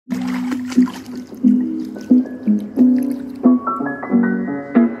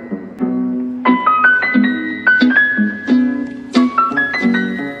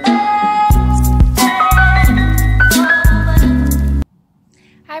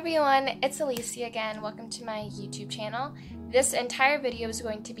everyone, it's Alicia again. Welcome to my YouTube channel. This entire video is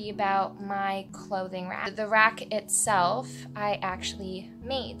going to be about my clothing rack. The rack itself I actually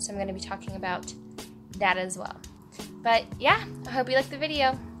made, so I'm going to be talking about that as well. But yeah, I hope you like the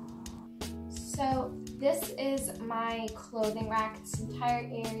video. So this is my clothing rack. This entire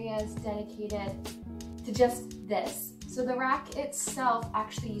area is dedicated to just this. So the rack itself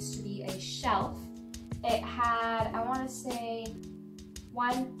actually used to be a shelf. It had, I want to say,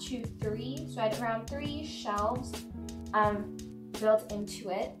 1, 2, 3, so I had around 3 shelves built into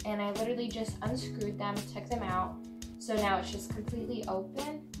it, and I literally just unscrewed them, took them out, so now it's just completely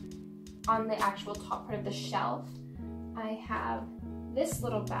open. On the actual top part of the shelf, I have this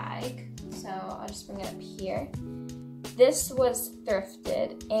little bag, so I'll just bring it up here. This was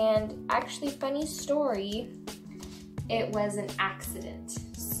thrifted, and actually, funny story, it was an accident.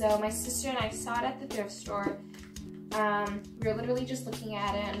 So my sister and I saw it at the thrift store. We were literally just looking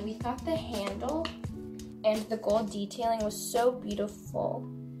at it, and we thought the handle and the gold detailing was so beautiful.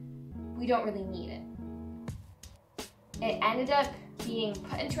 We don't really need it. It ended up being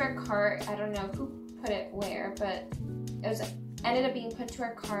put into our cart. I don't know who put it where, but it ended up being put into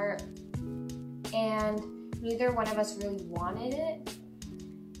our cart, and neither one of us really wanted it.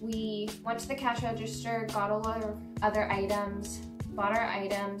 We went to the cash register, got a lot of other items, bought our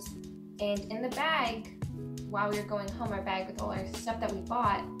items, and in the bag, while we were going home, our bag with all our stuff that we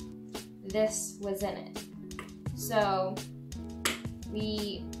bought, this was in it. So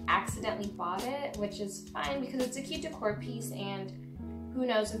we accidentally bought it, which is fine because it's a cute decor piece, and who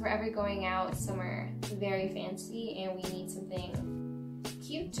knows if we're ever going out somewhere very fancy and we need something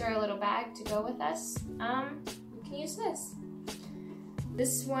cute or a little bag to go with us, we can use this.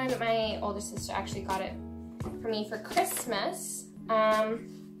 This one, my older sister actually got it for me for Christmas.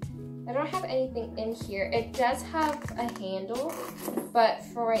 I don't have anything in here. It does have a handle, but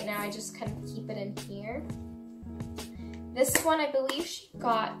for right now, I just kind of keep it in here. This one, I believe she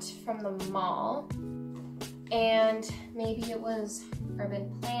got from the mall, and maybe it was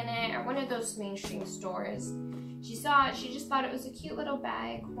Urban Planet or one of those mainstream stores. She saw it, she just thought it was a cute little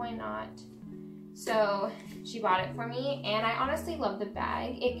bag, why not? So she bought it for me, and I honestly love the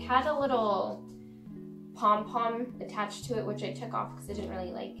bag. It had a little pom-pom attached to it, which I took off because I didn't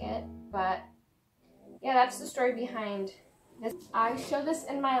really like it, but yeah, that's the story behind this. I showed this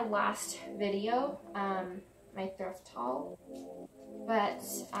in my last video, my thrift haul, but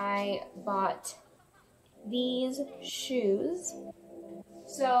I bought these shoes.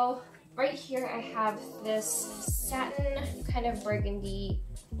 So right here I have this satin kind of burgundy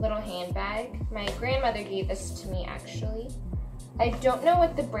little handbag. My grandmother gave this to me actually. I don't know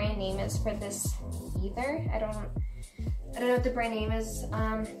what the brand name is for this either. I don't know what the brand name is.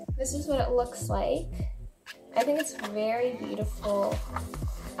 This is what it looks like. I think it's very beautiful.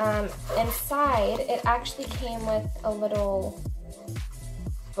 Inside, it actually came with a little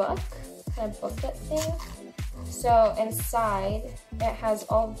book, kind of booklet thing. So inside, it has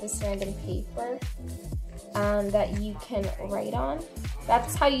all of this random paper that you can write on.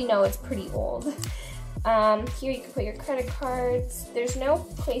 That's how you know it's pretty old. Here you can put your credit cards. There's no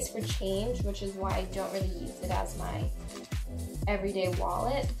place for change, which is why I don't really use it as my everyday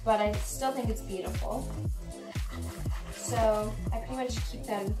wallet, but I still think it's beautiful. So I pretty much keep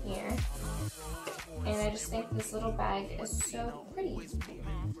that in here. And I just think this little bag is so pretty.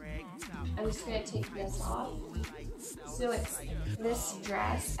 I'm just gonna take this off. So it's this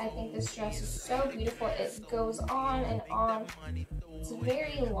dress. I think this dress is so beautiful. It goes on and on. It's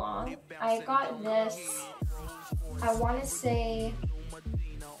very long. I got this, I want to say,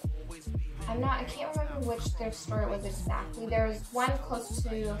 I can't remember which thrift store it was exactly. There was one close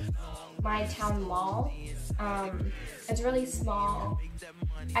to my town mall. It's really small.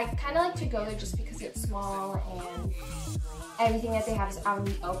 I kind of like to go there just because it's small and everything that they have is out in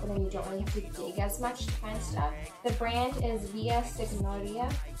the open and you don't really have to dig as much to find stuff. The brand is Via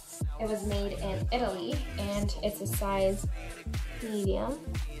Signoria. It was made in Italy and it's a size medium.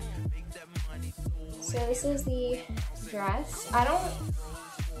 So this is the dress. I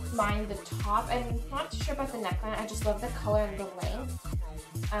don't mind the top. I'm not too sure about the neckline. I just love the color and the length.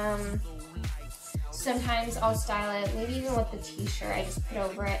 Sometimes I'll style it, maybe even with the t-shirt. I just put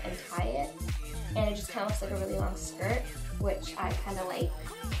over it and tie it. And it just kind of looks like a really long skirt, which I kind of like.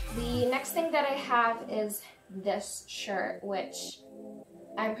 The next thing that I have is this shirt, which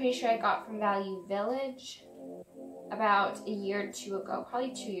I'm pretty sure I got from Value Village about a year or two ago,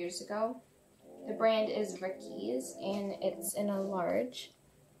 probably 2 years ago. The brand is Ricky's, and it's in a large.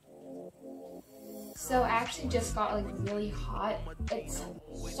 So I actually just got like really hot. It's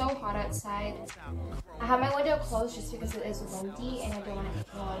so hot outside. I have my window closed just because it is windy and I don't want to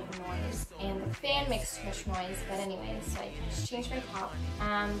make a lot of noise. And the fan makes too much noise, but anyways, so I just changed my top.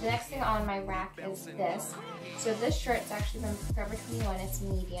 The next thing on my rack is this. So this shirt's actually from Forever 21, it's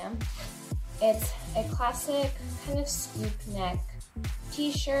medium. It's a classic kind of scoop neck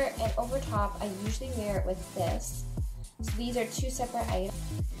t-shirt, and over top I usually wear it with this. So these are two separate items.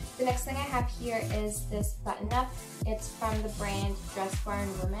 The next thing I have here is this button-up. It's from the brand Dress Barn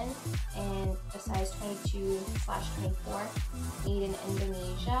Women and a size 22/24, made in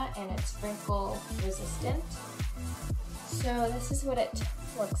Indonesia, and it's wrinkle resistant. So this is what it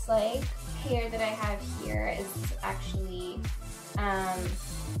looks like. The pair that I have here is actually a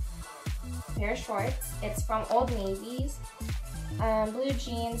pair of shorts. It's from Old Navy's. Blue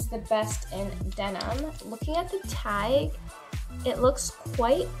jeans, the best in denim. Looking at the tag, it looks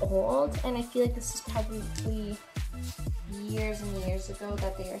quite old, and I feel like this is probably years and years ago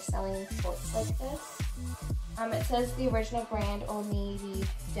that they are selling shorts like this. It says the original brand Old Navy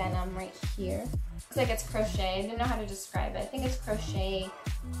denim right here. Looks like it's crochet. I didn't know how to describe it. I think it's crochet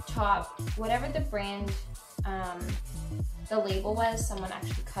top. Whatever the brand, the label was, someone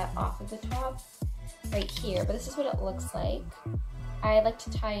actually cut off of the top right here, but this is what it looks like. I like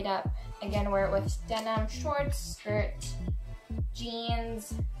to tie it up, again, wear it with denim, shorts, skirt,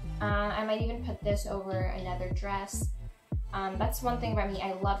 jeans. I might even put this over another dress. That's one thing about me,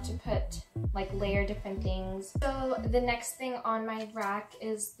 I love to put, like, layer different things. So the next thing on my rack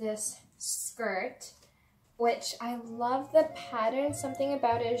is this skirt, which I love the pattern. Something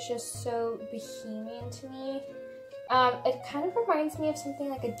about it is just so bohemian to me. It kind of reminds me of something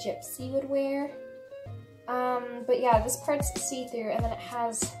like a gypsy would wear. But yeah, this part's see-through, and then it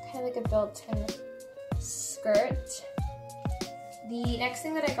has kind of like a built-in skirt. The next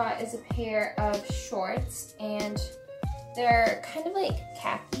thing that I got is a pair of shorts, and they're kind of like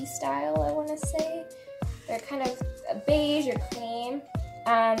khaki style, I want to say. They're kind of beige or cream.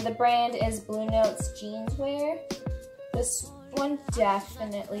 The brand is Blue Notes Jeanswear. This one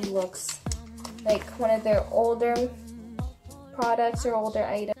definitely looks like one of their older products or older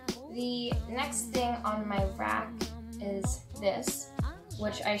items. The next thing on my rack is this,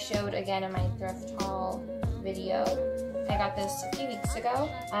 which I showed again in my thrift haul video. I got this a few weeks ago.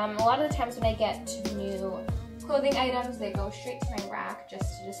 A lot of the times when I get new clothing items, they go straight to my rack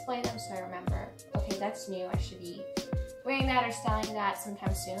just to display them, so I remember, okay, that's new, I should be wearing that or styling that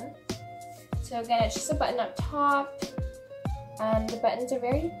sometime soon. So again, it's just a button-up top. The buttons are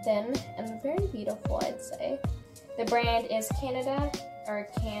very thin and very beautiful, I'd say. The brand is Canada. I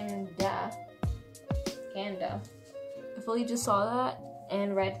fully just saw that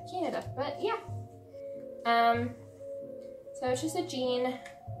and read Canada, but yeah. So it's just a jean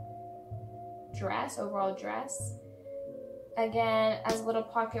dress, overall dress. Again, has a little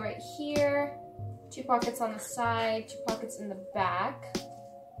pocket right here, 2 pockets on the side, 2 pockets in the back.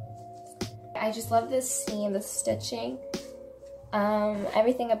 I just love this seam, the stitching.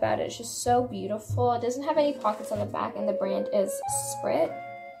 Everything about it is just so beautiful. It doesn't have any pockets on the back, and the brand is Sprit.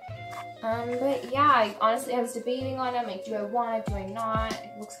 But yeah, honestly, I was debating on it. I'm like, do I want it? Do I not?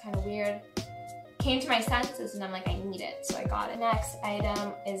 It looks kind of weird. Came to my senses, and I'm like, I need it, so I got it. Next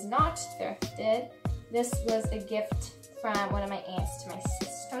item is not thrifted. This was a gift from one of my aunts to my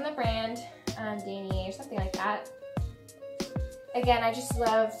sister. From the brand Danier or something like that. Again, I just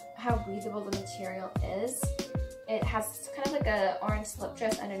love how breathable the material is. It has kind of like a orange slip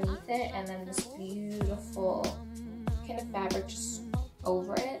dress underneath it, and then this beautiful kind of fabric just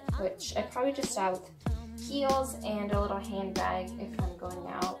over it, which I probably just style with heels and a little handbag if I'm going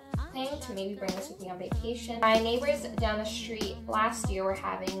out. Planning to maybe bring this with me on vacation. My neighbors down the street last year were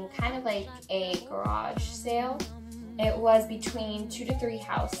having kind of like a garage sale. It was between 2 to 3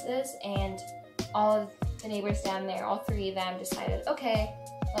 houses, and all of the neighbors down there, all 3 of them decided, okay,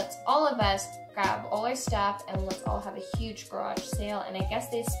 let's all of us grab all our stuff and let's all have a huge garage sale, and I guess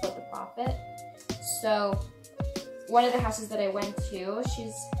they split the profit. So one of the houses that I went to,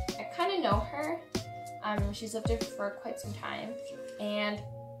 I kind of know her. She's lived there for quite some time, and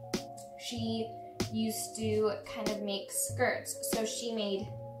she used to kind of make skirts. So she made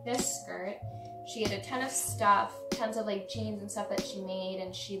this skirt. She had a ton of stuff, tons of like jeans and stuff that she made,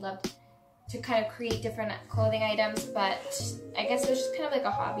 and she loved to kind of create different clothing items, but I guess it was just kind of like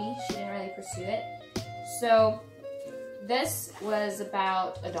a hobby. She didn't really pursue it. So this was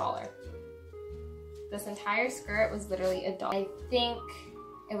about $1. This entire skirt was literally $1. I think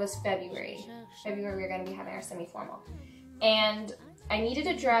it was February. We were gonna be having our semi-formal. And I needed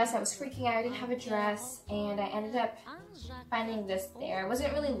a dress. I was freaking out. I didn't have a dress, and I ended up finding this there. I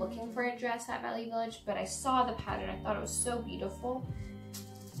wasn't really looking for a dress at Value Village, but I saw the pattern. I thought it was so beautiful.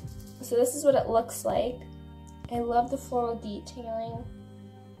 So this is what it looks like. I love the floral detailing,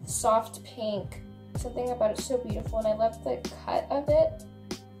 soft pink. Something about it so beautiful, and I love the cut of it,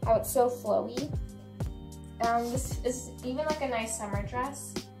 how it's so flowy. This is even like a nice summer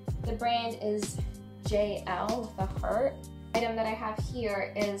dress. The brand is JL with a heart. The item that I have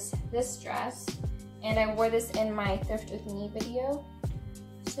here is this dress, and I wore this in my Thrift With Me video.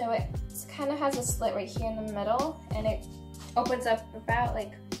 So it kind of has a slit right here in the middle, and it opens up about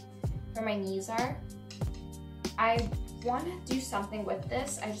like where my knees are. I want to do something with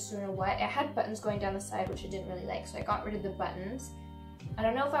this, I just don't know what. It had buttons going down the side, which I didn't really like, so I got rid of the buttons. I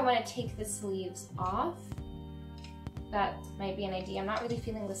don't know if I want to take the sleeves off. That might be an idea. I'm not really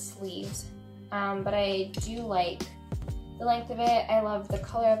feeling the sleeves, but I do like the length of it. I love the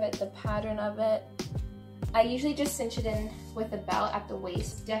color of it, the pattern of it. I usually just cinch it in with a belt at the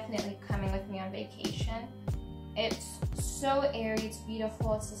waist, definitely coming with me on vacation. It's so airy, it's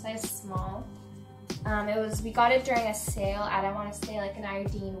beautiful, it's a size small. We got it during a sale at, I want to say, like an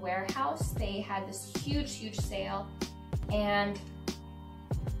Iodine warehouse. They had this huge sale, and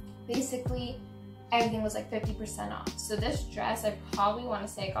basically everything was like 50% off. So this dress, I probably want to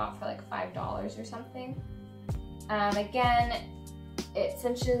say I got for like $5 or something. Again, it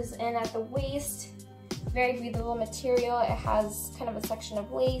cinches in at the waist, very breathable material. It has kind of a section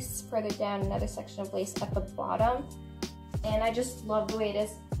of lace, further down another section of lace at the bottom. And I just love the way it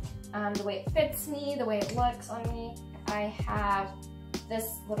is. The way it fits me, the way it looks on me. I have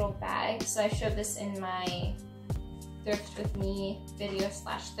this little bag, so I showed this in my Thrift With Me video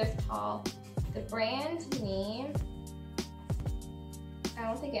 / thrift haul. The brand name, I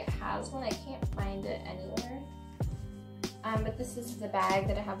don't think it has one, I can't find it anywhere. But this is the bag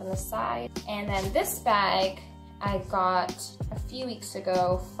that I have on the side. And then this bag I got a few weeks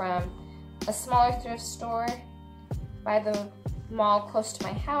ago from a smaller thrift store by the mall close to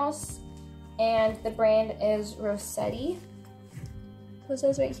my house, and the brand is Rossetti. So it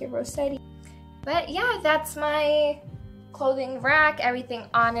says right here, Rossetti. But yeah, that's my clothing rack, everything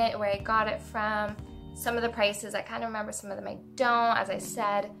on it, where I got it from, some of the prices. I kind of remember, some of them I don't, as I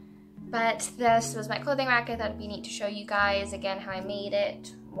said. But this was my clothing rack. I thought it'd be neat to show you guys again how I made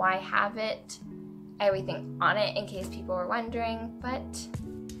it, why I have it, everything on it, in case people were wondering. But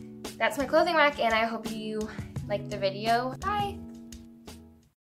that's my clothing rack, and I hope you liked the video. Bye!